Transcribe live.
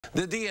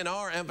The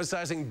DNR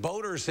emphasizing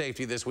boater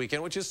safety this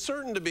weekend, which is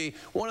certain to be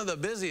one of the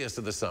busiest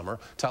of the summer.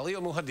 Talia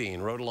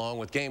Muhaddin rode along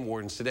with game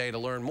wardens today to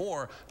learn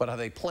more about how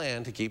they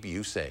plan to keep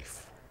you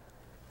safe.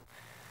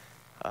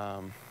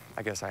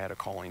 I guess I had a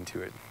calling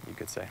to it, you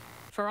could say.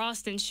 For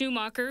Austin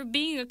Schumacher,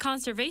 being a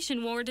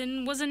conservation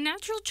warden was a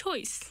natural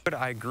choice.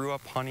 I grew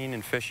up hunting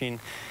and fishing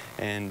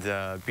and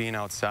being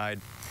outside.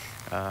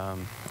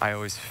 I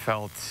always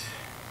felt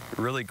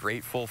really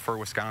grateful for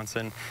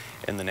Wisconsin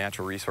and the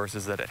natural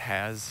resources that it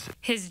has.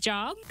 His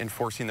job?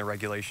 Enforcing the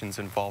regulations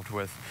involved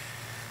with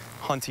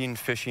hunting,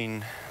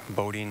 fishing,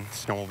 boating,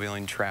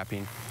 snowmobiling,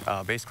 trapping,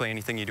 basically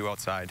anything you do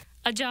outside.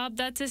 A job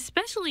that's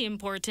especially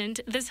important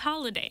this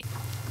holiday.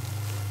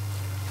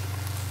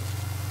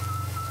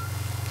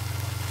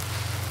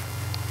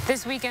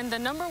 This weekend, the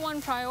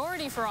 #1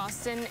 priority for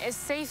Austin is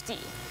safety.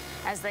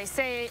 As they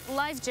say,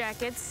 life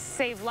jackets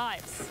save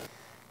lives.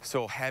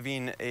 So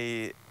having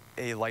a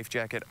life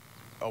jacket,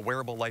 a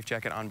wearable life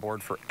jacket on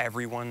board for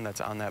everyone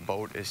that's on that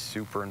boat is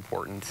super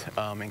important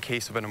in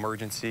case of an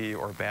emergency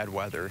or bad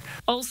weather.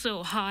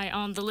 Also high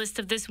on the list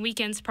of this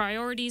weekend's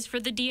priorities for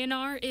the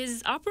DNR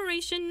is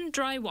Operation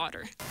Dry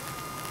Water.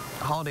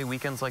 Holiday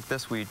weekends like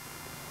this, we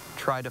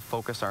try to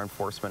focus our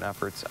enforcement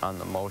efforts on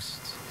the most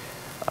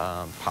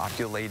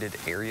populated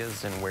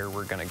areas and where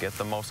we're going to get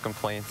the most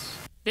complaints.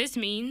 This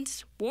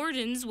means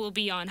wardens will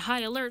be on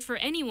high alert for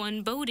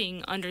anyone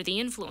boating under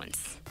the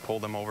influence. Pull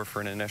them over for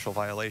an initial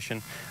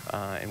violation,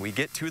 and we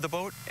get to the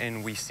boat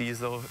and we see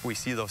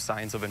those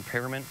signs of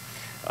impairment.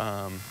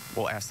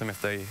 We'll ask them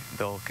if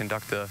they'll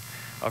conduct a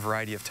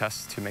variety of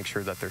tests to make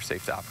sure that they're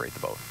safe to operate the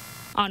boat.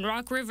 On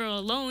Rock River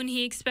alone,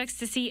 he expects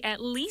to see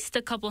at least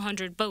a couple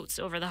hundred boats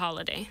over the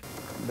holiday.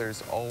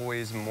 There's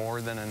always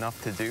more than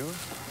enough to do,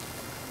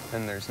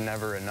 and there's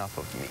never enough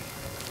of me.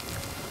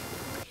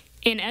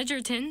 In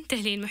Edgerton,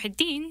 Talia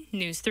Muhaddin,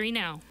 News 3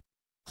 Now.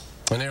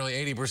 Nearly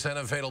 80%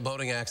 of fatal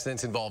boating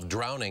accidents involve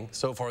drowning.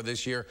 So far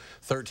this year,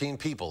 13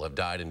 people have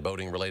died in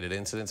boating-related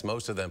incidents.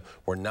 Most of them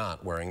were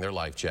not wearing their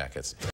life jackets.